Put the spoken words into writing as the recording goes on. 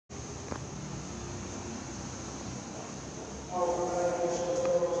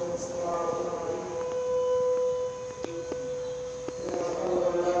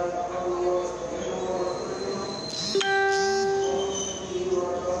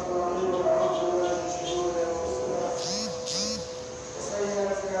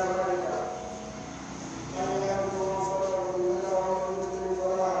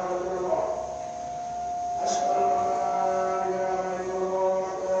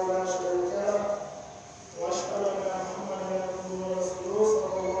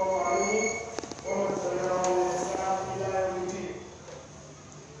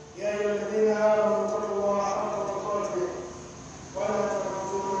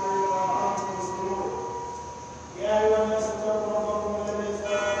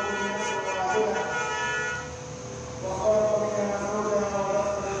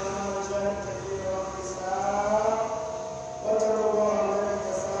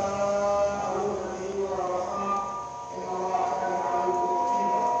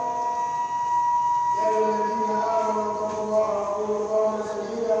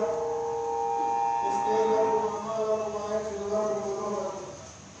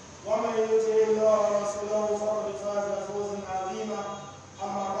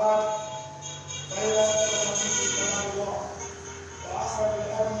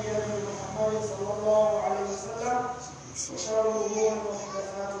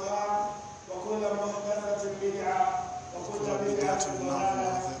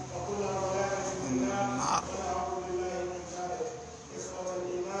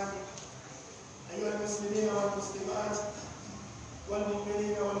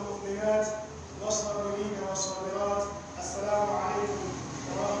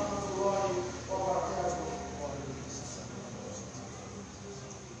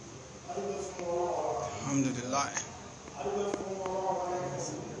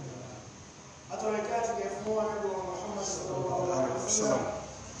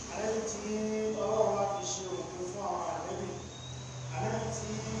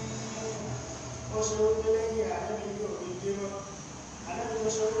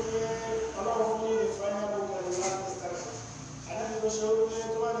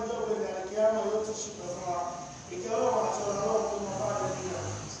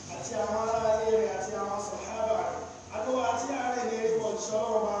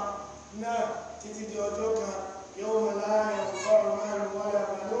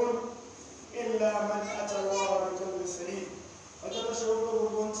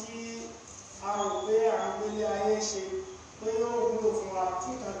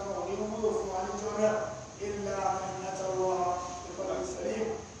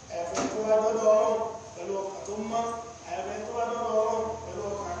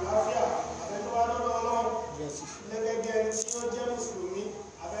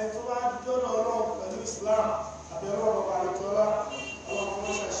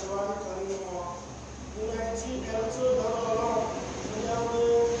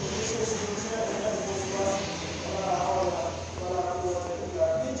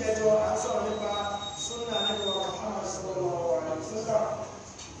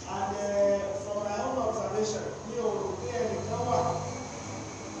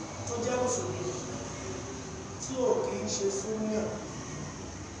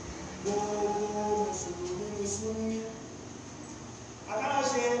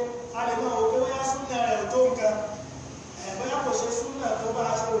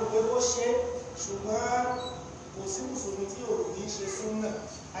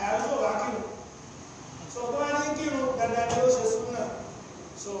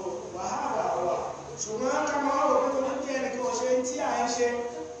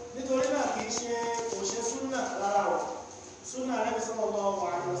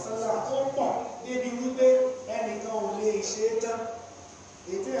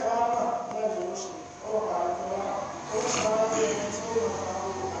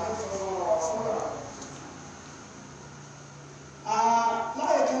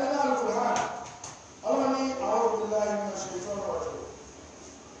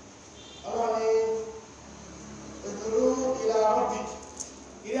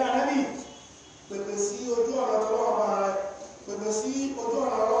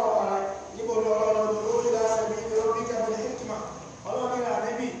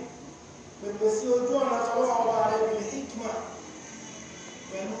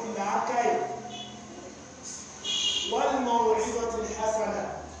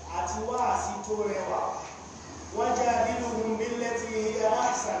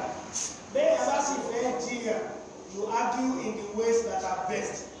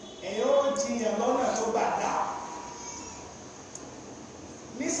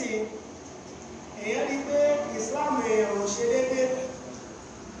èèyàn rí pé Islam èèyàn ò ṣe déédéé.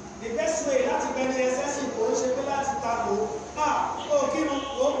 The best way láti bẹni ẹsẹ̀ sì kò ń ṣe pé láti takò ó kírun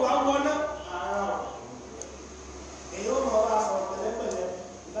ó wà wọná èyí ó mọ̀ wá sọ̀rọ̀ pẹ̀lẹ́pẹ̀lẹ́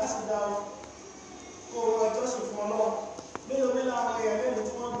láti dá kó ọjọ́ sì fún ọlọ́run mélòó mélòó àwọn èèyàn lẹ́nu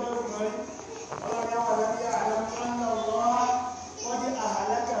tí wọ́n gbẹ́rù mọ́ rí ọlọ́run àwọn ọ̀lẹ́bí ààrẹ mọ́nà wọ́n dé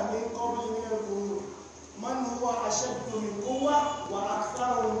àhàlákà ní kọ́bí ní ẹ̀kúrú mọ́nà wọ́n aṣẹ́gun ní kó wà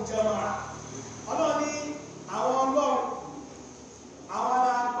aktharuhum jamaa ọlọ́run ní àwọn ọlọ́run àwọn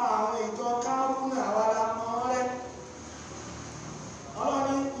alápá àwọn ìjọ kárúnà àwọn alápá rẹ̀ ọlọ́run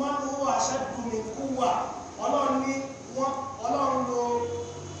ní mọ́nà wọ́n aṣẹ́gun ní kó wà ọlọ́run ní ọlọ́run lo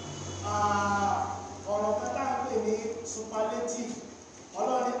ọ̀rọ̀ kẹta ń pè ní superlative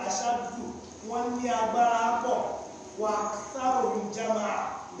ọlọ́run ní aṣáájú wọ́n ní agbára pọ̀ wà aktharuhum jamaa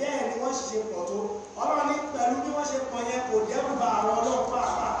bẹ́ẹ̀ ni wọ́n ṣe pọ̀ tó ọlọ́run ní pẹ̀lú bí wọ́n ṣe pọ̀ yẹn kò dẹ́rù bà àwọn ọlọ́run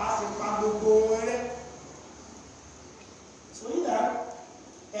pàápàá á sì pa gbogbo wọn rẹ́ so yíyá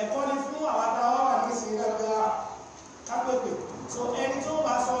ẹ̀kọ́ ni fún àwọn adáwọ́ wà ní ìsìn lẹ́gbẹ̀ẹ́ kápẹ́pẹ́ so ẹni tó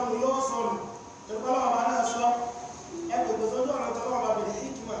bá sọnù yóò sọnù tó kọ́ lọ́wọ́ bá náà sọ ẹgbẹ̀gbẹ̀ tó jọ ọ̀rọ̀ tọ́lọ́wọ́ bá bẹ̀rẹ̀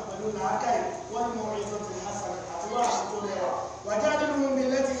hikima pẹ̀lú làákàyè wọ́n ní mọ̀ ìtọ́ ti hasan àti wọ́n àṣìkò rẹwà wajadiluhum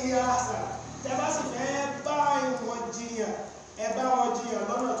billati hiya ahsan tẹ́ bá sì fẹ́ bá wọn jiyàn ẹ bá wọn jiyàn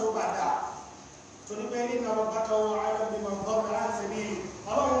lọ́nà tó bá dáa torí pé nínú àwọn bàtà wọn àádọ́bí máa ń bọ́ láti rí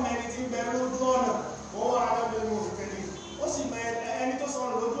ọlọ́run mẹ́rin tí ń bẹ lójú ọ̀nà wọ́n wá àádọ́bí mú ìtẹ́lẹ̀ ó sì mẹ ẹni tó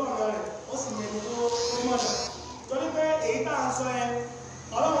sọ̀rọ̀ lójú ọ̀nà rẹ̀ ó sì mẹ ẹni tó mọ̀nà torí pé èyí tá à ń sọ ẹ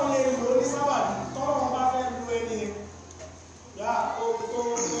ọlọ́run lè lò ó ní sábàbí tọ́lọ́run bá fẹ́ lu ẹni yá ó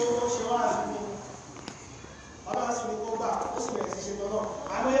ṣe wá àsìkò ọlọ́run sì ní kó gbà ó sì bẹ̀rẹ̀ sí ṣe tọ́lọ́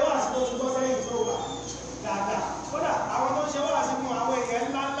àwọn ẹwà àsìkò tó gbọ́ sẹ́yìn tó gbà dáadáa kódà àwọn tó ń ṣe wá àsìkò àwọn èèyàn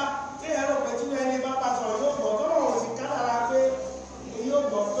ńláńlá tí ẹ̀rọ pẹ̀tù ẹni bá bá sọ̀rọ̀ yóò gbọ́ tó lọ́wọ́ sí kádàrá pé èyí yóò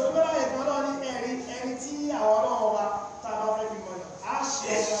gbọ́ tó gbọ́ láyé kan lọ ní ẹni tí àwọn ọlọ́wọ́ wa tá a bá fẹ́ fi mọ̀ á ṣe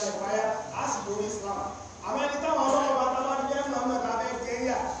ẹ̀ṣẹ̀ rẹ̀ wáyá á sì lórí Islam àwọn ẹni táwọn ọlọ́wọ́ wa tá a bá fi jẹ́ fún ọmọ tá a fẹ́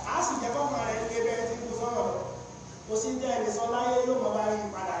kẹ́ríà á sì jẹ́ kọ́kàn rẹ̀ lé bẹ́ẹ̀ tí kò sọ̀rọ̀ lọ kò sí jẹ́ ẹni sọ láyé yóò mọ bá yí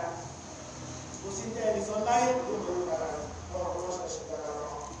padà kò sí jẹ́ ẹni sọ láyé yóò mọ yí padà ọlọ́run ṣẹ̀ṣẹ̀ dára lọ.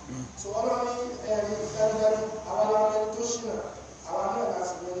 sọ ọlọ́run ní ẹ̀rí dájúdájú àwọn aláwọ̀ ẹni tó ṣìnà àwọn náà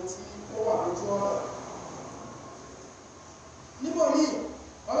láti lẹni tí ó wà lójú ọ̀nà. níbo ní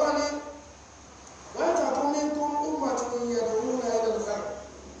ọlọ́ni wọ́n tàkún ní tó ń kúmọ̀ tó ń yẹ lórí ẹ̀rọ ìfẹ́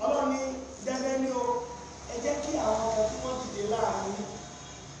ọlọ́ni gẹ́gẹ́ ní o ẹ jẹ́ kí àwọn ọmọ tí wọ́n dìde láàrin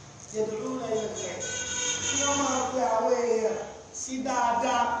yẹ̀dọ̀ lórí ẹ̀rọ ìfẹ́ kí wọ́n máa pe àwọn èèyàn sí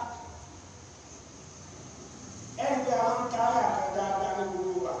dáadáa ẹ̀rí pé àwọn kárí àkàn dáadáa ní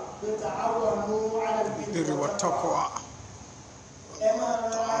gbogbo wa pé ta àwọn ọmọ alẹ́ wa taqwa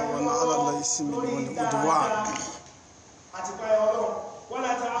تعاون على الإثم والعدوان àti pé Ọlọ́run wọ́n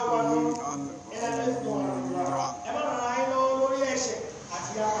láti àwọn ẹlẹ́tẹ̀ẹ́sì والعدوان ẹ má ràn án lọ́wọ́ lórí ẹ̀ṣẹ̀ àti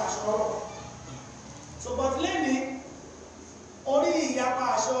ìyapa àṣẹ Ọlọ́run so but lẹ́ni orí ìyapa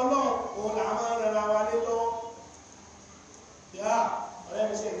àṣẹ Ọlọ́run òun là máa ń rẹra wa lé lọ́wọ́ yá ọ̀rẹ́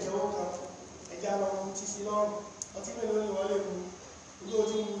mi ṣe ìjẹ́wọ́ kan ẹja lọ mú ti sí lọ́rùn ọtí mélòó ni wọ́n lè mú ilé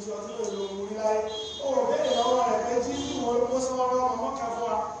ojú mu tí ọtí lè lo orí láyé ó rò bẹ́ẹ̀ lọ́wọ́ rẹ̀ pé jísù ó sọ ọ̀rọ̀ ọmọ mọ́ka fún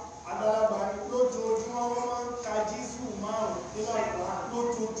wa àgbàlagbà lójoojúmọ́ wọ́n máa ń ka jísù márùn-ún nínú àgbà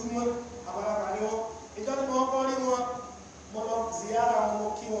lójoojúmọ́ àgbàlagbà ni wọ́n ìjọ tí wọ́n kọ́ rí wọn mo lọ ziyara wọn mo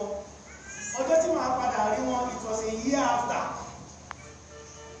kí wọn ọjọ́ tí màá padà rí wọn it was a year after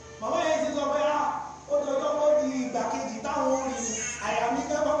màmá yẹn ti sọ pé ó dọjọ́ pé di ìgbà kejì táwọn ò rí àyà mi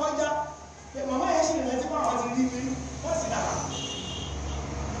fẹ́ kọ́kọ́ já pé màmá yẹn sì rántí pé àwọn ti rí mi wọ́n sì dàgbà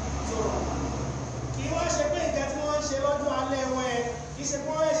kì í wá ṣe pé nǹkan tí wọ́n ń ṣe lọ́jọ́ alẹ́ wọn ẹ kì í ṣe pé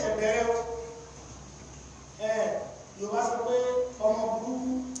wọ́n ẹ̀ṣẹ̀ bẹ̀rẹ̀ o Yorùbá sọ pé ọmọ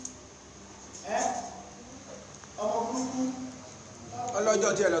burúkú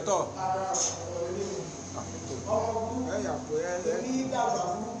ọlọ́jọ́ tí ẹ lọ́tọ̀ ọmọ burúkú ní dàgbà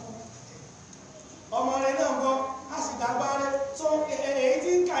burúkú ọmọ rẹ náà gbọ́ a sì dàgbà rẹ tó èyí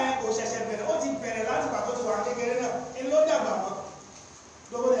tí ń kà yẹn kò ṣẹ̀ṣẹ̀ bẹ̀rẹ̀ ó ti bẹ̀rẹ̀ láti pàtó ti wà kékeré náà èyí ló dàgbà mọ́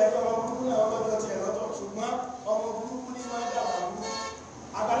gbogbo ẹ̀fọ́ ọmọ burúkú náà ọlọ́jọ́ ti ẹ̀ lọ́tọ̀ ṣùgbọ́n ọmọ burúkú ní máa ń dàgbà burúkú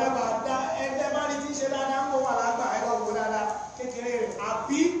àgbàlagbà dá ẹgbẹ́ bá ní tí ń ṣe dáadáa ń kó wà lágbà ẹ̀rọ wo dáadáa kékeré rẹ̀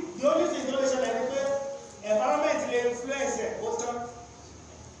àbí the only thing tó lè ṣẹlẹ̀ ni pé environment lè influence ẹ̀ ó tán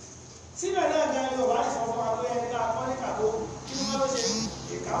síbẹ̀ náà gan ni Yorùbá sọ fún wa pé ẹni ká kọ́ ní kàtó kí wọ́n ló ṣe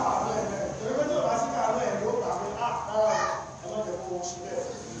ìkáwọ́ àlọ́ ẹ̀ bẹ́ẹ̀ torí pé tí Yorùbá sí kàlọ́ ẹ̀ ló gbà pé rárá ẹ̀ wọ́n jẹ́ kó wọ́n ṣe bẹ́ẹ̀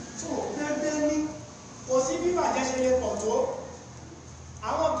tó gbẹ́gbẹ́ ní kò sí bí bàjẹ́ ṣe lè pọ̀ tó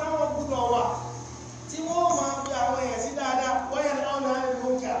àwọn kan wọ́n gbúdọ̀ wà tí wọ́n máa pe àwọn èèyàn sí dáadáa wọ́n yẹn náà náà lè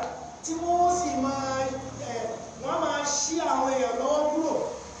lókè tí wọ́n sì máa ṣí àwọn èèyàn lọ́wọ́ kúrò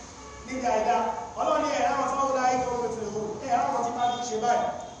ní dáadáa ọlọ́ni ẹ̀rọ àwọn fáwọn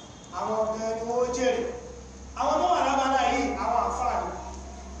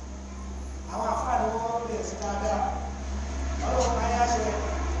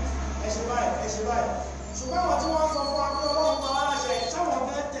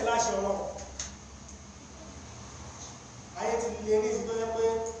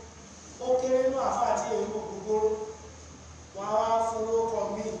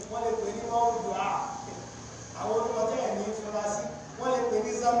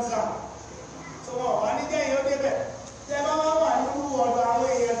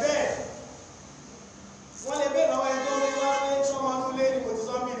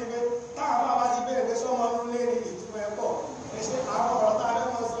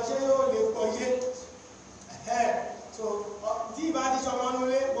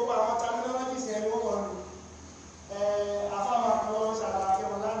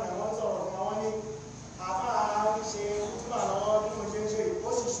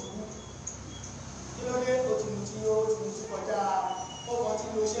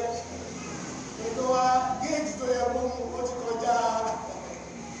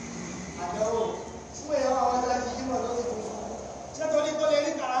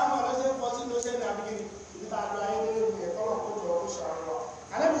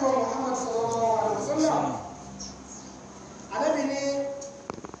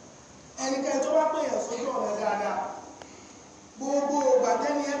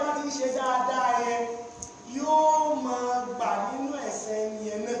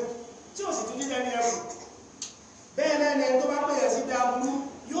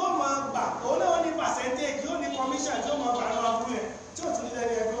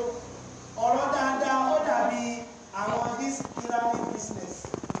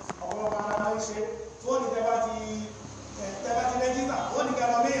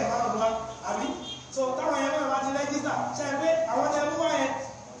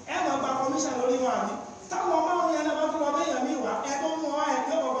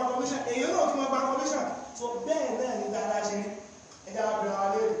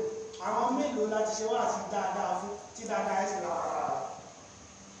láti ṣe wá àti dáadáa fún tí dáadáa ẹ̀ sì là wà.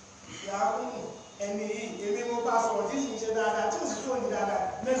 Ìyá ẹni yìí èmi mo bá sọ̀rọ̀ tí sì ń ṣe dáadáa tí ò sì tó ní dáadáa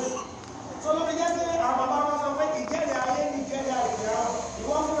mélòó. Tó ló fi jẹ́ pé àwọn bàbá wọn sọ pé ìjẹ́rìí ayé ní ìjẹ́rìí àìjẹ́ àwọn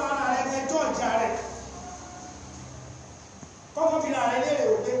ìwọ fúnra ara rẹ̀ fẹ́ jọ́ọ̀jà rẹ̀. Kọ́kọ́ fi ra rẹ̀ léèrè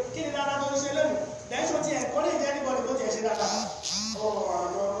òpé kí ni dáadáa tó ń ṣe lónìí? Lẹ́ṣọ́ tí ẹ̀ kọ́ lè jẹ́ níbọ̀dì tó ti ẹ̀ ṣe dáadáa. Ọ̀rọ̀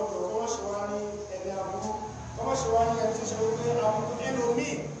àjọ ọ̀dọ̀ kọ́mọ̀ ṣe wá ní ẹ̀mí àbúrú, kọ́mọ̀ ṣe wá ní ẹni tó ṣe wípé àbúrú ẹlòmíì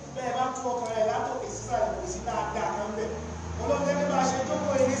bẹ́ẹ̀ bá tú ọkàn rẹ̀ látòkè sísàlẹ̀ kò sí dáadáa kan bẹ̀. Olóògbé bí bá ṣe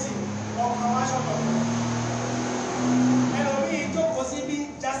jókòó yìí sí ọkàn wá ṣọ̀tọ̀. Ẹlòmíì jókòó sí bí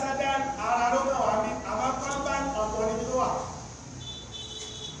jásádá ara ló bẹ̀ wá bí àmọ́ pàmpá ọ̀tọ̀ níbi tó wà.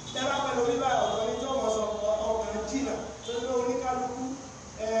 Tẹ́lá pẹ̀lú orí báyìí ọ̀tọ̀ ní tó wọ́n sọ ọkùnrin jìnnà tó ní oníkálukú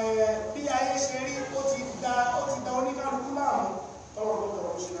bí ayé ṣe rí ó ti da oníkálukú láàmú tọ́wọ́ tó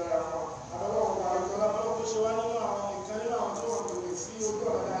tọ̀rọ̀ ṣe dára fún àbọ̀wọ̀ ọ̀gá ìjọba bọ́lọ́ tó ṣe wá nínú àwọn ìkan nínú àwọn tó wọ́n tòlè sí ojú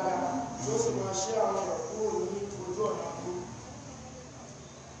ọ̀nà dáadáa yóò sì máa ṣe àwọn ọ̀rọ̀ kúrò ní ojú ọ̀nà àbúrú.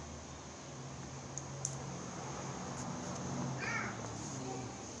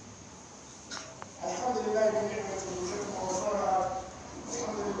 Alhamdulillah bi ni'mati wajhikum wa sara.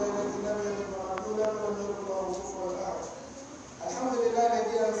 Alhamdulillah alladhi lam yalid wa lam yulad wa lam yakul lahu kufuwan ahad. Alhamdulillah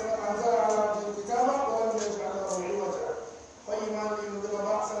alladhi anzala ala abdihi al-kitaba wa lam yaj'al lahu 'iwaja. قيما لينذر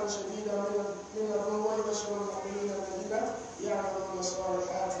بأسا شديدا من لدنه ويبشر المؤمنين الذين يعملون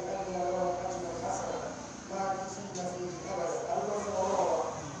الصالحات أن لهم أجرا حسنا ماكثين فيه أبدا.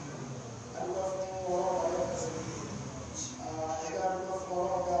 الوفن وراء يكسر إذا الوفن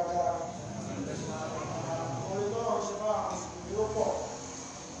وراء قاعدة ولله شفاعة يوقع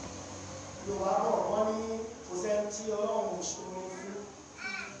يوقع وني وسنتي الله مشكور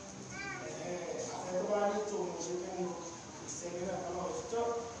أفضل تو مشكور ìṣẹ̀lẹ̀ náà kan náà tó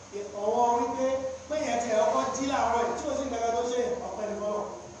ọwọ́ wípé péyàn ti ọkọ̀ jí láàárọ̀ tí ó sì gbàgbà tó ṣe ọ̀pẹ nìbọ̀lọ̀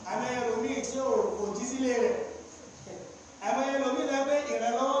àmẹ́yẹlòmíì tí ò kò jí sílé rẹ̀ àmẹ́yẹlòmíì lọ pé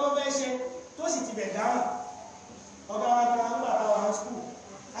ìrànlọ́wọ́ ló fẹ́ ṣe tó sì ti bẹ̀ dáhùn ọ̀gá wa kan nígbà táwọn high school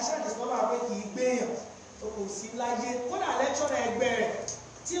aṣáàdìsọ́lá pé kì í gbéyàn tó kò sí láyé kódà lẹ́kṣọ́rà ẹgbẹ́ rẹ̀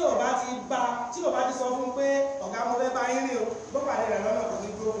tí ò bá ti sọ fún pé ọ̀gá mo fẹ́ bá yín rí o gbọ́pàdé rẹ̀ lọ́nà kò ní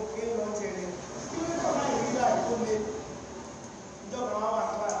dúró fún kí ló ń tẹ̀lé kí ló ń tọ́ láyé nígbà tó le ìjọba wa wà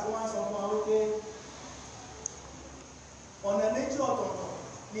nígbà tí wọ́n sọ fún wa wípé ọ̀nà méjì ọ̀tọ̀ọ̀tọ̀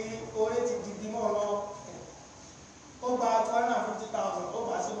ni orí ti dìbì mọ́ lọ ó gba 250,000 ó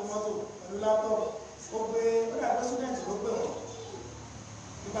gbà sínú mọ́tò pẹ̀lú láptọ̀pù ó gbé ó dàgbé ṣúdẹ̀ntì ló pè wọ́n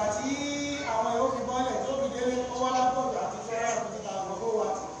ìgbà tí àwọn ẹ̀rọ fi bọ́ọ̀lẹ̀ tó fi délé ó wá láptọ̀pù àti 250,000 ó wà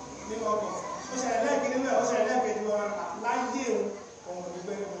nínú ọkọ̀ ó ṣẹlẹ̀ lẹ́ẹ̀kì nínú ẹ̀ ó ṣẹlẹ̀ lẹ́ẹ̀kì nínú ẹ̀ láyé òun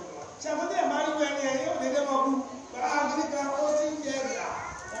ìgbẹ́ nínú ọkọ̀ ṣàkóso máa ń wọ ẹni ẹ̀yìn ó dédé mọ́ bú Africa ó ti ń jẹ ìgbà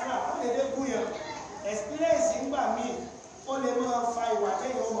yàrá ó lè dé kúyàn experience ńgbà míì ó lè máa fa ìwà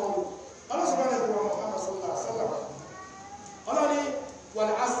lẹ́yìn ọmọ wò ọlọ́sọ̀rọ̀ lè dùn ọmọ ọmọ sọ́lá ọlọ́ni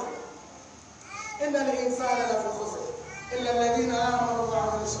wal asr innal insana lafi khusr illa alladhina amanu wa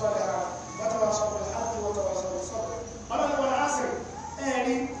 'amilus salihati wa tawassaw bil haqqi wa tawassaw bis sabr ọlọ́ni wal asr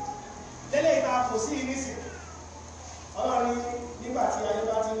ẹ̀rí lélẹ̀ ìta kò sí ìrísí ọlọ́ni nígbà tí ayé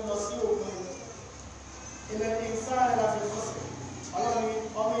bá ti ń lọ sí òpin ilẹ̀ ìsáàlẹ̀ láti fọ́sẹ̀ ọlọ́ni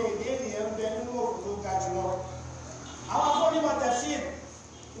ọmọ èdè ènìyàn bẹ nínú òkú tó ga jùlọ àwọn afọ́nímọ̀ tafsir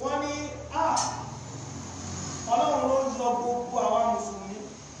wọ́n ní ọlọ́run ló yọ gbogbo àwọn mùsùlùmí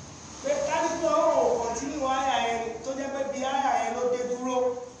pé kánípé ọ̀rọ̀ òkò tí nínú àyà yẹn tó jẹ́ pé bí àyà yẹn ló dé dúró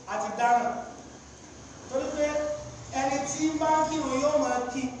àti dáràn torí pé ẹni tí bá ń kírun yóò máa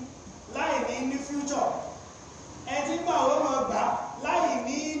kí láì ní future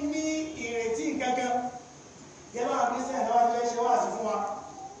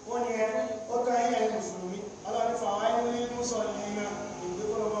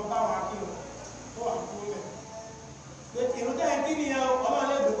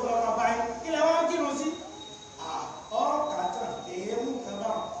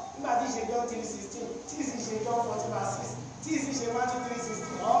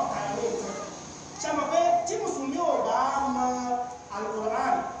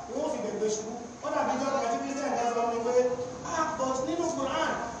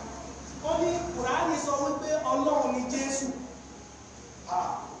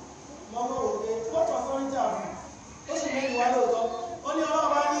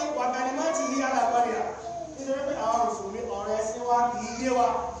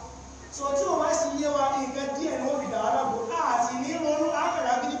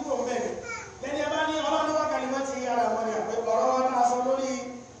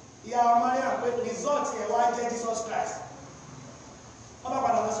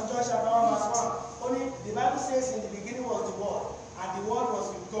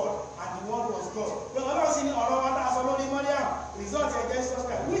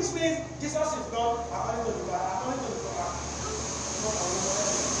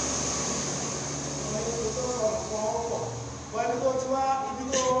ti wá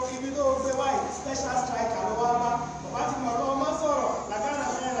ibi tó gbé wáyé special striker ló wá bá ti mọ̀ lọ́wọ́ mọ́ sọ̀rọ̀ làkàrà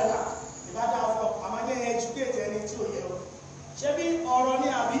fẹ́rẹ̀ là ìbádá fọ àmọ́jẹ́ educate ẹni tí ò yẹ o ṣé bí ọ̀rọ̀ ní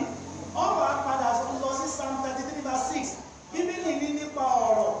àbí ọ̀rọ̀ apàdà lọ sí Psalm 33:6 bíbélì ní nípa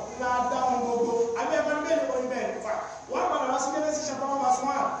ọ̀rọ̀ la dáhùn gbogbo àbí ẹ̀fọn bẹ́ẹ̀ ni bẹ́ẹ̀ nípa wọ́n padà lọ sí Genesis chapter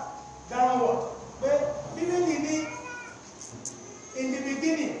 1:1 downward pé bíbélì ní in the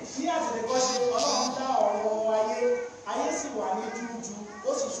beginning ní àtẹ̀lẹ́kọ́ṣe Ọlọ́run dá ọ̀rọ̀ ayé sì wà ní jújú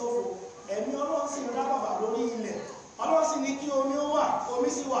ó sì ṣófo ẹ̀mí Ọlọ́run sì ń rá bàbà lórí ilẹ̀ Ọlọ́run sì ní kí omi ó wà omi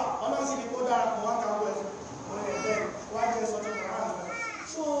sì wà Ọlọ́run sì ní kó dára kó wá káwọ́ ẹ̀ ọ̀rẹ́ ẹ̀bẹ́ wájú ẹ̀ sọ́tún kọ̀ọ̀rán lọ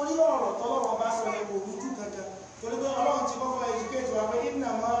so orí ọ̀rọ̀ tọ́lọ́wọ́ bá sọ ní òrùjú kankan torí pé Ọlọ́run ti kọ́kọ́ educate wa pé iná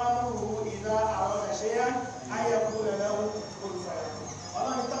máa ń rú ìdá àwọn ẹ̀ṣẹ́ yá ayẹ̀kú rẹ̀ lẹ́wọ́ olùfàyà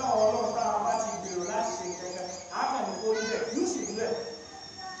Ọlọ́run táwọn Ọlọ́run táwọn bá ti gbèrò láti ṣe kankan àákàní kó rí bẹ́ẹ̀ yóò sì rí bẹ́ẹ̀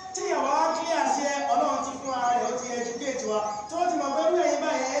tí ìyàwó á clear sí ẹ Ọlọ́run ti fún ara rẹ̀ ó ti educate wa tó ti mọ̀ pé wíwẹ̀ yín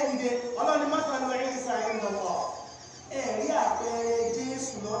báyìí ẹ̀ dìde Ọlọ́run mọ́tò lọ rí ìsà ẹ̀ ń lọ́wọ́ ẹ̀rí àpẹẹrẹ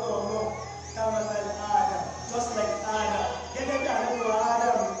Jésù lọ́dọ̀ Ọlọ́run kamatal Adam just like Adam gẹ́gẹ́ bí àlejò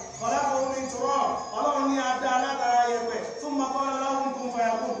Adam ọ̀làkọ̀ omi tọrọ Ọlọ́run ní adá alátara yẹpẹ̀ fún makọ́lá láwùn kún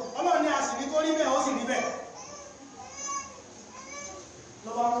fàyàkùn Ọlọ́run ní àsìkò tó rí bẹ́ẹ̀ ó sì rí bẹ́ẹ̀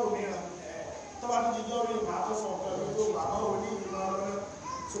lọ́ba ń wò mìíràn tọ́ba tó ti jọ́ rí ìgbà tó sọ pẹ̀lú tó bàbá òní ìgbìmọ̀ ọlọ́run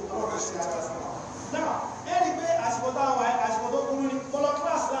tó Ọlọ́run ṣe àjọ fún wa. náà ẹ rí i pé àsìkò táwọn àsìkò tó kúrú ní kọlọ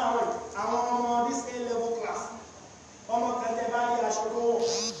kíláàsì láàárọ̀ àwọn ọmọ this A-level class ọmọ kẹtẹ bá rí aṣọ tó wọ̀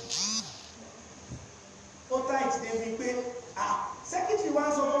ó tight débi pé sẹ́kítìrì wa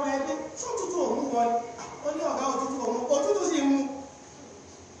ń sọ fọmọ ẹgbẹ́ tó tútù òun wọn ó ní ọ̀gá òtútù sì ń mú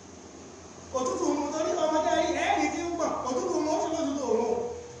òtútù mú torí ọmọdé rí ẹ̀ẹ́dì tí ń gbọ̀n òtútù mú ó sì lótútù òun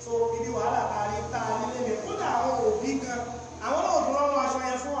so ibi wàhálà tá a nílé mi kódà àwọn òbí gan àwọn náà tún lọ́wọ́ aṣọ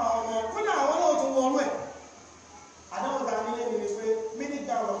yẹn fún àwọn ọmọ kódà àwọn náà tún wọnú ẹ̀ àdáwọ̀ tá a nílé mi ni pé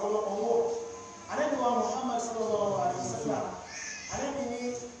mínísítà ọ̀pọ̀lọpọ̀ wọ̀ àdébíwá Muhammad sallallahu alaihi wasallam àdébí ní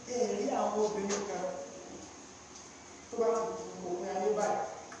èrí àwọn obìnrin kan tó bá ti òpin ayé báyìí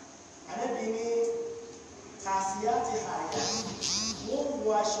àdébí ní kàṣíyá ti hàyà wọ́n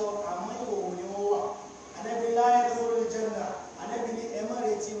wọ aṣọ àmọ́ ìwòwò ni wọ́n wà àdébí láyé tó lórí jẹ́nà àdébí ní ẹ̀mọ́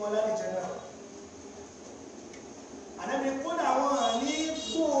retí wọn láti jẹ́nà àdébí kódà wọn ní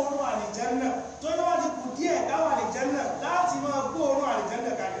gbóòórùn àlìjẹ́nà tó ní wọ́n ti kù díẹ̀ káwọn àlìjẹ́nà láti máa gbóòórùn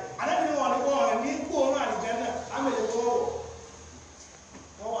àlìjẹ́nà kalẹ̀ àdébí ní wọn ní gbóòórùn àlìjẹ́nà àmẹ́lẹ̀ gbóòórùn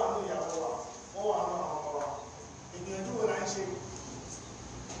wọ́n wà ní ìyàwó wa wọ́n wà ní àwọn ọmọ wa ìgbìyànjú wo la ń ṣe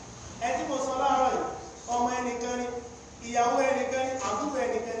ẹ tí mo sọ láàárọ̀ yìí ọmọ ẹnìkan ni ìyàwó ẹnìkan ni àbúrò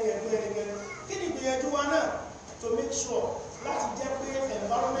ẹnìkan ni ẹ̀gbọ́n ẹnìkan ni kí ni ìgbìyànjú wa náà to make sure láti jẹ́ pé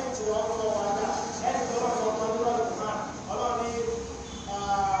environment wa lọ́wọ́ wa dá ẹni tó lọ́wọ́ ọmọ ní lọ́wọ́ kan ọlọ́run ní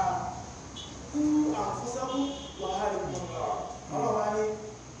kú àfúnṣẹ́kù wàhálà ìgbọ̀ngbà ọlọ́run wa ní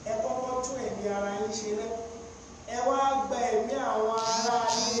ẹ kọ́kọ́ tún ẹ̀mí ara yín ṣe náà ẹ wá gba ẹ̀mí àwọn ará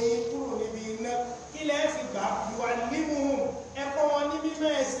ilé yín kúrò níbi iná kí lẹ́ẹ̀ fi gbà ìwà nímú ẹ kọ́ wọn ní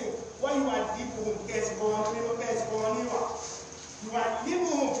mímọ́ ẹ̀sìn wọ́n ìwà dìbò kẹ̀sì kọ́ wọn nínú kẹ̀sì kọ́ wọn níwà ìwà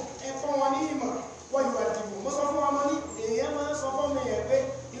nímú ẹ kọ́ wọn ní ìmọ̀ wọ́n ìwà dìbò mo sọ fún ọmọ ní èèyàn máa ń sọ fún mi yẹn pé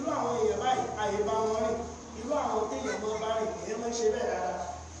irú àwọn èèyàn báyìí àyè bá wọn rìn irú àwọn téèyàn máa bá rìn èèyàn máa ń ṣe bẹ́ẹ̀ dáadáa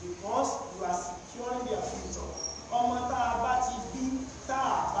because you are securing their future ọmọ tá a bá ti bí tá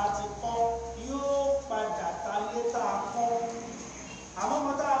a bá ti kọ́ yóò padà ta lé tá a kọ́ àmọ́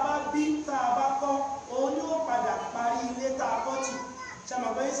ọmọ tá a bá bí tá a bá kọ́ òun yóò padà parí ilé tá a kọ́ tì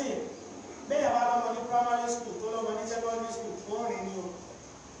ṣàmọ̀pẹ́ sí bẹ́ẹ̀ bá lọ́mọ ní primary school tó lọ́mọ ní secondary school tó rìn ní o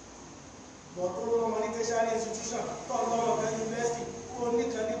bọ̀ tó lọ́mọ ní tertiary institution tó lọ́mọ kan ní university tó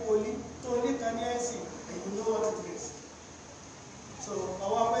níkan ní poly tó níkan ní NC and you know what it is so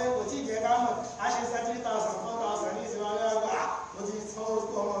ọwọ́ pé kò tí ì jẹ́ ká mọ̀ á ṣe 3,000 4,000 ní ìsinmi ọlọ́wọ́ gbà mo ti sanwó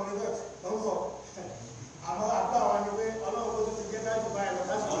sí ọmọ mi náà ló ń bọ̀ àmọ́ àgbà wa ni pé ọlọ́run tó ti jẹ́ ká jù báyìí lọ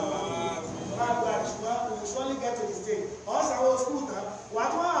láti ọ̀rọ̀ máa gba ìṣúná we will surely get to the stage ọ̀sánwó school tán wàá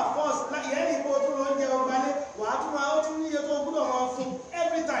tún wá force ìyẹn ní ipò tó lọ ń jẹ ọgbálé wàá tún wá ó tún níye tó gbúdọ̀ wọn fún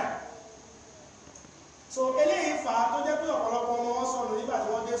every time so eléyìí fà á tó jẹ́ pé ọ̀pọ̀lọpọ̀ ọmọ wọn sọnù nígbà tí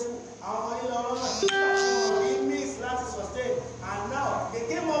wọ́n dé school àwọn ọmọ nílò ọlọ́nà nígbà tí wọ́n rí miss láti sustain and now they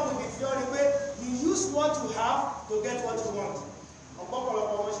came up with the theory pé you use what you have to get what you want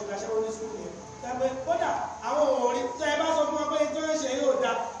ọ̀pọ̀lọpọ̀ ọmọ ṣe láṣẹ́wó ní school yẹn tẹ́gbẹ́ kódà àwọn òòrí tẹ́ ẹ bá sọ fún wọn pé tó ń ṣe yóò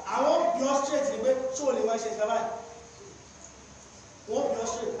da àwọn bí ọ straight ni pé tó lè máa ṣe ìjọba báyìí wọ́n bí ọ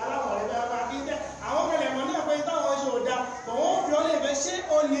straight aláwọ̀ rẹ̀ bẹ́ẹ̀ máa kí n tẹ́ àwọn kẹlẹ̀ mọ̀ náà pé táwọn ṣe ò da bọ̀ wọ́n bí ọ lè fẹ́ ṣé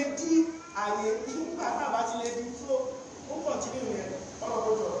o lè di àyè nígbà tá a bá ti lè di tó ó pọ̀ tí nínú yẹn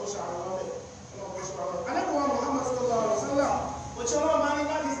ọlọ́kọ̀ọ́jọ́ tó ṣàrọ̀ lọ́bẹ̀ ọlọ́kọ̀ọ́jọ́ ṣàrọ̀ alẹ́kùnrin Muhammad sallallahu alaihi wasallam òṣì ọlọ́run máa ní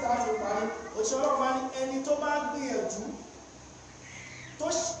láti start parí òṣì ọlọ́run máa ní ẹni tó bá gbìyànjú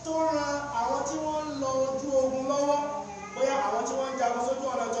tó ran àwọn tí wọ́n ń lọ ojú ogun lọ́wọ́ bóyá àwọn tí wọ́n ń jagun sójú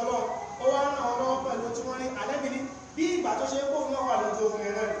ọ̀nà jọlọ ó wá ràn wọ́n lọ́wọ́ pẹ̀lú tí wọ́n ní Ànábì ní bí ìgbà tó ṣe é kóun náà wà lójú ogun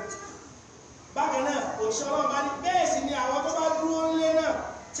yẹn náà. Bákan náà òṣìṣẹ́ Ọlọ́run bá ní bẹ́ẹ̀ sì ni àwọn tó bá dúró ńlé náà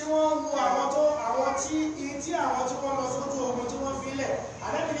tí wọ́n ń wo àwọn tí àwọn tí wọ́n lọ sójú ogun tí wọ́n fi lẹ̀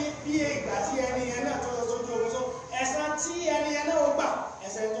Ànábì ní bí ìgbà tí ẹni yẹn náà tó lọ sójú ogun tó ẹ̀san tí ẹni yẹn náà ó gbà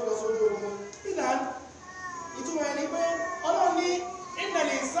ẹ̀san tó lọ sójú ogun. Ìlànà ìtumọ̀ ẹni pé Ọlọ́run ní innal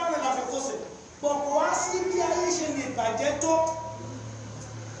insana lafi khusr pọ̀pọ̀ wá sí bí ayé ṣe lè bàjẹ́ tó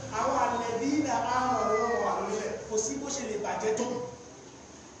àwọn alladhina amanu wà lórílẹ̀ kò sí bó ṣe lè bàjẹ́ tó.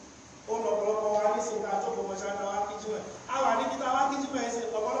 Ó lọ́pọ̀lọpọ̀ wa ní sinmi àtọ́kọ̀ wọn ṣáná wá kí jùmọ̀ a wà níbi tá a wá kí jùmọ̀ ẹsẹ̀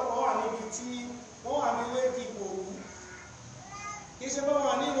ọ̀pọ̀lọpọ̀ wà níbi tí wọ́n wà ní ilé ìdìbò òwú kì í ṣe bọ́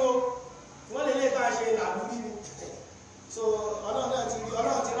wọn nínú wọ́n lè ká ṣe làlú nínú so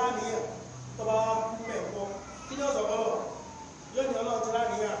Ọlọ́run ti ráníyàn tó bá wá kú mẹ́kọ́ kí ni ó sọ bọ́lọ̀ yóò ní Ọlọ́run ti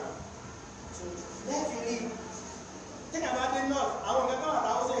ráníyàn so lẹ́fìrí tí a bá dé náà àwọn ọ̀gá káwà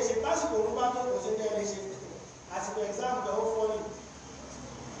táwọn ṣe ṣe lásìkò òun bá tó kò sí ní ẹni ṣe àsìkò exam gbẹ̀ ó fọ́ ni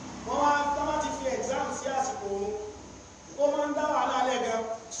wọ́n wá tó bá ti fi exam sí àsìkò òun ó máa ń dá wàhálà alẹ́ gan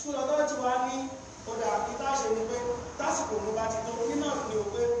school authority wa ní ọ̀dà ìta ṣe ni pé tásìkò òun bá ti tó nínú àfihàn ò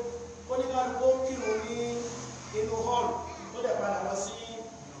pé ó ní kálukú kírun ní inú hall tó dẹ̀ padà lọ sí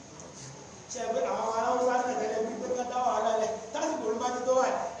ṣe pé àwọn aláwọ̀sá tẹ̀tẹ̀lẹ̀ bí pé ká dá wàhálà alẹ́ tásìkò òun bá ti tó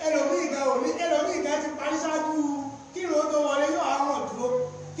wáyé ẹlòmíì gan ti parí ṣáájú kírun ó tó wọlé yóò àwọn dúró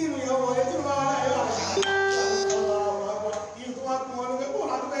kírun yẹn wọlé tí ó bá wọlé yóò àwọn ìlú tó wá kún wọn lókè kó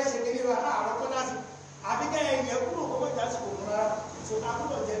láti fẹ́ ṣe kéde wa àárọ̀ tó dásì àbí kẹ́yìn yẹn kúrò kó mọ̀jà sí kò rárá tó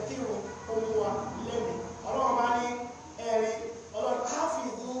akúrò jẹ́ kírun ohun wa lẹ́mìí Ọlọ́run bá ní ẹ̀rí Ọlọ́run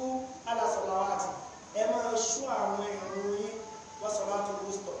hafizu ala salawati ẹ máa ṣọ́ àwọn ìrun yín wọ́n sọ láti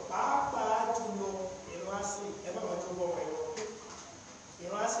wọ́sítọ̀ pàápàá jùlọ ìrun àsì ẹ má máa jó bọ́ wọn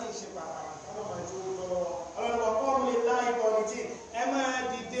ìrun àsì ṣe pàtàkì ẹ má máa jó bọ́ wọn Ọlọ́run ọkọ mi láì kọ́ni tí ẹ máa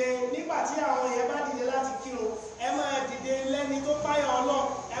dìde nígbà tí àwọn èèyàn bá dìde láti kírun ẹ máa dìde lẹ́ni tó páyà Ọlọ́run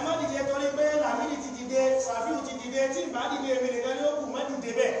ẹ má dìde torí pé Làmídì ti dìde Sàfíù ti dìde tí ìbá dìde èmi nìkan ní ó kù má dìde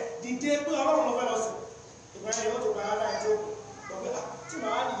bẹ́ẹ̀ dìde pé Ọlọ́run ló fẹ́ lọ sí ìgbà yẹn yóò tó gba ara ẹ̀ tó gbọ̀gbẹ́ tí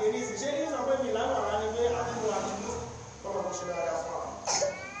màá dìde ní ìsìn ṣé ní sọ pé mi lánàá wà ní pé àdúgbò àdúgbò kọ́mọ̀ kó ṣe dáadáa fún wa.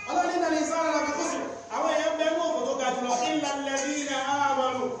 Ọlọ́run ní ìsára lábẹ́ kó sì àwọn èèyàn bẹ́ẹ̀ ní òkú tó ga jùlọ illal ladina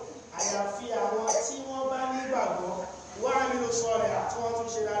amanu àyàfi àwọn tí wọ́n bá nígbàgbọ́ wà nínú sọ̀rẹ̀ àti wọ́n tún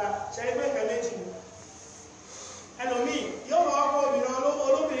ṣe dáadáa ṣe ẹgbẹ́ ìkẹ́ méjì ni ẹlòmíì yóò wọ́n kó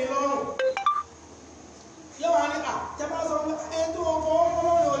olóbìnrin lọ́rùn yóò wá ní tẹ́bá sọ pé ẹni tó wọ́n fọwọ́ kọ́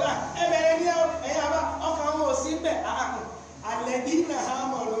lọ́rùn ọ̀la ẹbẹ̀rẹ̀ ní ẹ̀yà bá ọkàn wọn ò sí bẹ̀ alladina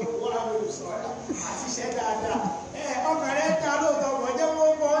amanu wà nínú sọ̀rẹ̀ àti ṣe dáadáa ọkàn rẹ̀ dá lóòótọ́ wọ́n jẹ́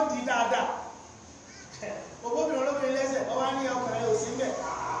wọ́n kọ́ di dáadáa olóbìnrin lẹ́sẹ̀ ọwá ní ọkàn rẹ̀ ò sí bẹ̀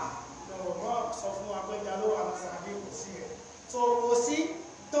wọ́n sọ fún wa pé ìjà ló wà ní sàbí kò sí ẹ̀ tó kò sí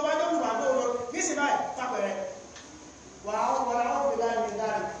tó bá jẹ́ òṣùwà tó lọ nísì báyìí tápẹ̀rẹ̀ wà á wọ́n wọlé àwọn òbí láì ní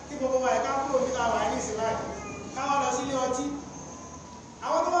dáre kí gbogbo wa ẹ̀ká kúrò ní àwọn àìní ìsìn báyìí káwọn lọ sí ilé ọtí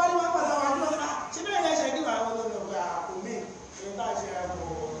àwọn tó bá rí wọn pàtàkì àwọn àjọ ṣe bẹ́ẹ̀ lẹ́sẹ̀ kí wà àwọn ọmọ ọgbà àkómi èyí tá a ṣe àgbò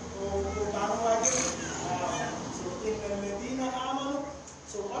òkànúwájú ìlẹ̀lẹ̀dínà àmọ́nú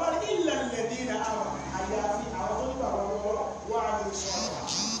so ọlọ́rin ìlẹ̀lẹ̀dínà àmọ́ àyàfi àwọn tó nígbà wọn wà ní ìṣọ́ra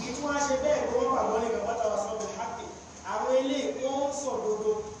ìtún wá ṣe bẹ́ẹ̀ tó wọ́n pàgbọ́ ní ìgbàpátá wa sọ́bẹ̀ hákì àwọn ilé wọ́n ń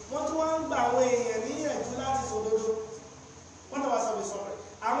sọ̀dodo wọ́n tún wá ń gba àwọn èèyàn níyànjú láti sọ̀dodo wọ́n tàbí sọ́bẹ̀ sọ́bẹ̀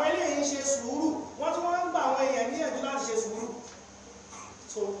àwọn ilé yìí ń ṣe sùúrù wọ́n tún wá ń gba àwọn èèyàn níyànjú láti ṣe sùúrù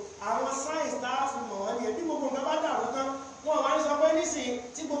so àwọn sáyẹ̀nsì tá a fi mọ̀ wọ́n ní ẹbí gbogbo nǹkan bá dàrú tán wọn wá ní sọ pé nísìnyí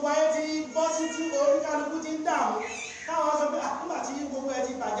tí gbogbo ayé ti bọ́ sí tí oríkálukú ti ń dààmú káwọn sọ pé nígbà tí gbogbo ẹ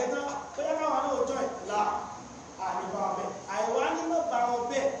ti bàjẹ́ tán bóyá káwọn náà jọ ẹ̀ là àdìbò àbẹ àìwá nínú bá wọn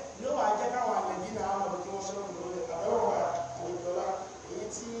bẹ́ẹ̀ ló wà jẹ́ káwọn àlẹ́bí náà wọn kí wọ́n ṣẹ́kù lórí àbẹ̀wò wa àlejòlá èyí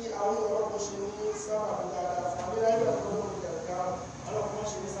tí àwọn ọlọ́pọ̀ ṣe ní sábà tó dáadáa fún abẹ́rẹ́ ọlọ́pọ̀ ìjàdá ọlọ́pọ̀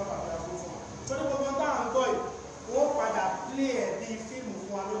ṣe ní sábà dáadáa fún wọn. torí gbogbo tá à ń gbọ́ yìí wọ́n padà plé ẹ̀ bí fíìmù fún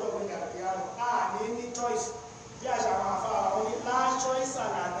wa lọ́dọ̀ pé gàdúrà àní ní choice bí àṣà àwọn afárá wọn ní lá choice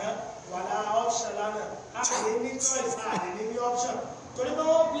àlànà wà lá option lánàá àní ní choice àní ní option torí pé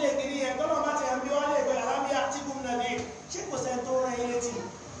wọ́n plé kiri yẹn tọ́lọ́ bá ti ẹ̀ ń bí wọ́n lè gbé alábíà tí kò nà ní ṣé kò sẹ́ni tó rán ilé tì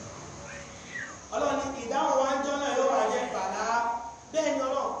ọlọ́run ní ìdáhùn wa ń jọ́ náà yóò wà jẹ́ bàlá bẹ́ẹ̀ ni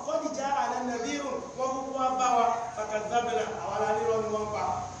ọlọ́run fọ́dìjà ànánàbírùn wọ́n kúkú wá bá wa fàkàtàbẹ̀là àwọn alánirọ́ ni wọ́n pa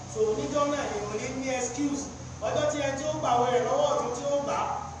so níjọ́ náà èèyàn ní excuse ọjọ́ tí ẹni tí ó gbàwé rẹ̀ lọ́wọ́ ọ̀tún tí ó gbà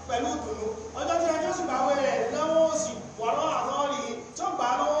pẹ̀lú ìdùnnú ọjọ́ tí ẹni tó sì gbàwé rẹ̀ lọ́wọ́ òsì wọ̀rọ̀ àtọ́rí tí ó gbà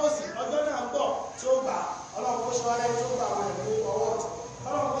lọ́wọ́ òsì ọjọ́ náà ń bọ̀ tí ó gbà ọlọ́run kó ṣe wá lẹ́ni tí ó gbàwé rẹ̀ ní ọwọ́ ọ̀tún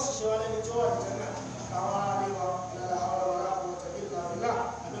ọlọ́run kó sì ṣe wá lẹ́ni tí ó wà ní jẹ́ náà àwọn aráàlú wa ìlànà àwọn ọ̀rọ̀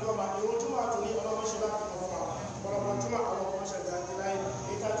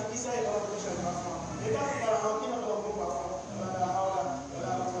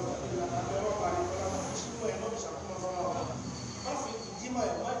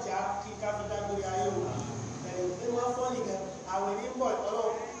àwẹ̀ ní bọ̀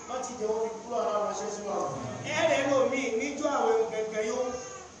ọlọ́run wọ́n ti jẹ́ wọ́n fi kúrò ara wọn ṣe sí wa. ẹ̀rẹ̀ lómi níjọ́ àwẹ̀ gẹ̀gẹ̀ yó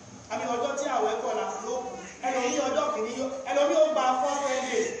àbí ọjọ́ tí àwẹ̀ kọ̀ọ̀la ló kù ẹlòmí ọjọ́ kìíní yó ẹlòmí ó gba 4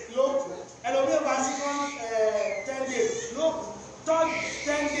 days ló kù ẹlòmí ó gba 10 days ló kù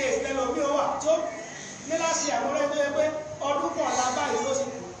 10 days lẹ́lòmí ó wà tó ní láti àmúrẹ́ tó yẹ pé ọdún kọ̀ọ̀la báyìí ló sì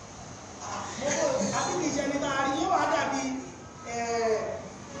kù. àbí kìí ṣe ní taari yóò wá dàbí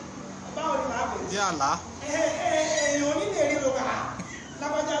báwo ni màá pè é. bí àlá. èèyàn onílé rí lóka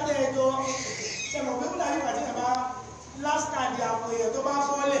lápájá tẹ ẹjọ ṣẹmọ pé fúlàní pàtí ẹ bá last card àpò èèyàn tó bá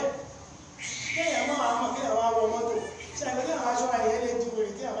fọ́lẹ̀ kéèyàn mọ́ àwọn kéèyàn wá wọ mọ́tò ṣẹlẹ̀ kéèyàn wá ṣọ́ra èèyàn lè di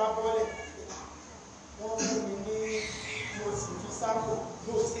wèrè kéèyàn bá fọ́lẹ̀ wọ́n fún mi ní mo sì fi sáàpò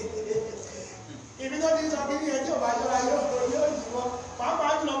mo sì ibi tó ti sọ pé ní ẹjọ́ bá ṣọ́ra yóò yí wọn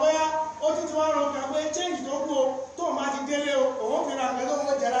pàápàá jùlọ bóyá ó ti ti wá rọ kà pé change tó kú o tó o máa ti délé o òun fi ra nǹkan tó ń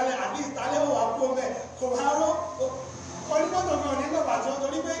jẹ lálẹ́ àbí ìtàlẹ́ ò wá kú o bẹ́ẹ̀ kò bá rọ onímọ̀tò kan ní bàbá tí ó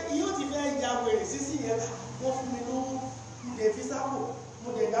torí pé yóò ti fẹ́ ya wèrè sísì yẹn wọ́n fún mi lówó mo dẹ̀ fi sápò mo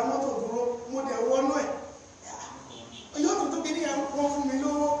dẹ̀ dá mọ́tò dúró mo dẹ̀ wọnú ẹ̀ yóò tuntun kí ni ẹ̀ wọ́n fún mi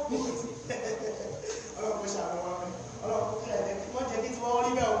lówó ọlọ́pàá ṣàlọ́wọ́ ọlọ́pàá wọ́n jẹ́ kí tí wọ́n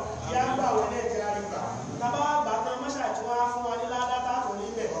rí bẹ́ẹ̀ o kí á gbà wọlé ẹ̀jẹ̀ àríwá tàbá àgbà tán mọ́ṣà tí wọ́n á fún wa ní ládàtà tó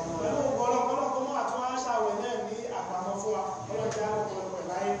níbẹ̀ pẹ̀lú ọ̀pọ̀lọpọ̀ mọ́ àti wọ́n á ṣàwẹ̀ náà ní àpamọ́ fún wa ọlọ́jà ọ̀pọ̀lọpọ̀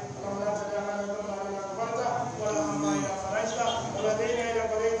láyé ọlọ́mọdé ولا دين إلا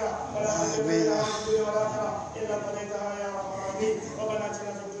قضيته ولا حاجة إلا الدنيا والآخرة إلا قضيتها يا رب العالمين ربنا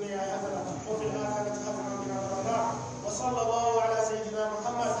آتنا في الدنيا حسنة وفي الآخرة حسنة وقنا عذاب النار وصلى الله على سيدنا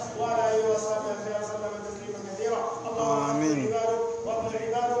محمد وعلى آله وصحبه وسلم تسليما كثيرا اللهم عبادك وابن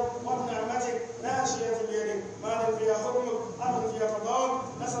عبادك وابن عمتك ناشية بيدك مال فيها حكمك أمر فيها قضاءك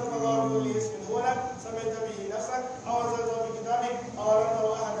نسألك الله بكل اسم هو لك سميت به نفسك أو أنزلته في كتابك أو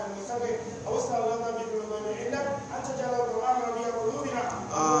علمته أحدا من خلقك أو استغفرت به من عندك أن تجعل القرآن ربيع قلوبنا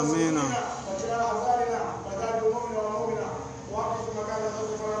آمين وجلاء أحزاننا وذات المؤمن والمؤمنة وأقف مكان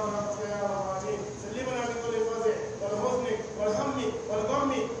الخوف ورحمة يا رب العالمين سلمنا من كل فزع والحزن والهم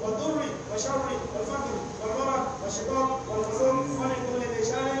والغم والضر والشر والفقر والمرض والشقاق والحزن